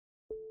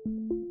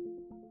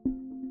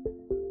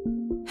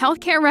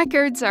Healthcare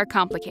records are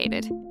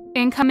complicated.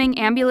 Incoming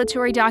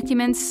ambulatory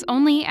documents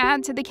only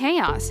add to the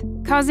chaos,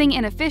 causing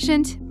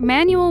inefficient,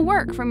 manual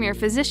work from your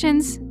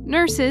physicians,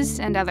 nurses,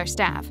 and other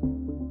staff.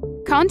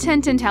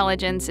 Content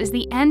intelligence is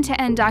the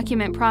end-to-end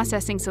document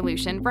processing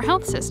solution for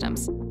health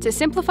systems to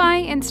simplify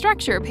and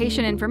structure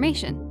patient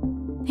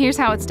information. Here's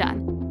how it's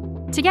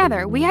done.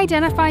 Together, we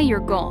identify your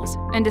goals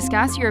and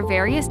discuss your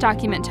various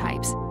document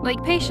types,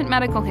 like patient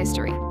medical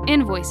history,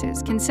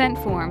 invoices, consent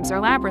forms, or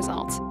lab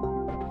results.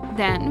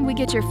 Then, we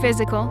get your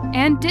physical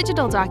and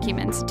digital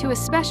documents to a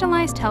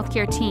specialized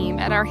healthcare team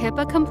at our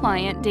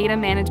HIPAA-compliant data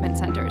management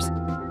centers.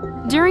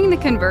 During the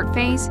convert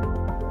phase,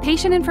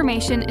 patient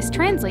information is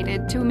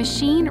translated to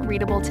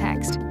machine-readable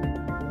text.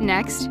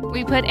 Next,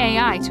 we put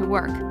AI to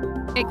work.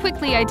 It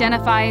quickly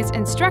identifies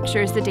and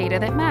structures the data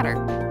that matter.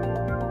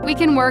 We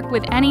can work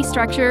with any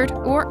structured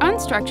or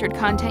unstructured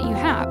content you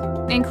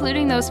have,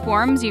 including those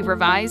forms you've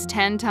revised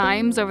 10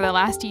 times over the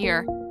last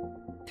year.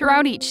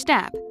 Throughout each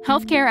step,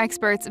 healthcare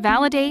experts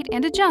validate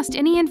and adjust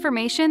any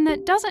information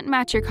that doesn't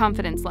match your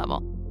confidence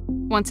level.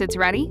 Once it's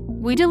ready,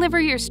 we deliver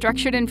your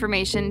structured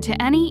information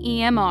to any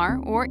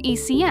EMR or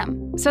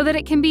ECM so that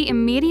it can be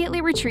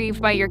immediately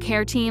retrieved by your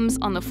care teams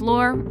on the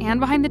floor and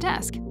behind the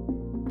desk.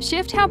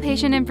 Shift how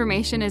patient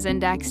information is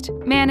indexed,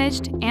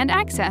 managed, and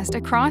accessed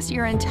across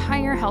your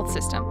entire health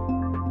system.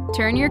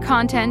 Turn your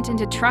content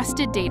into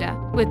trusted data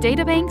with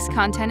DataBank's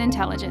content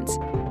intelligence.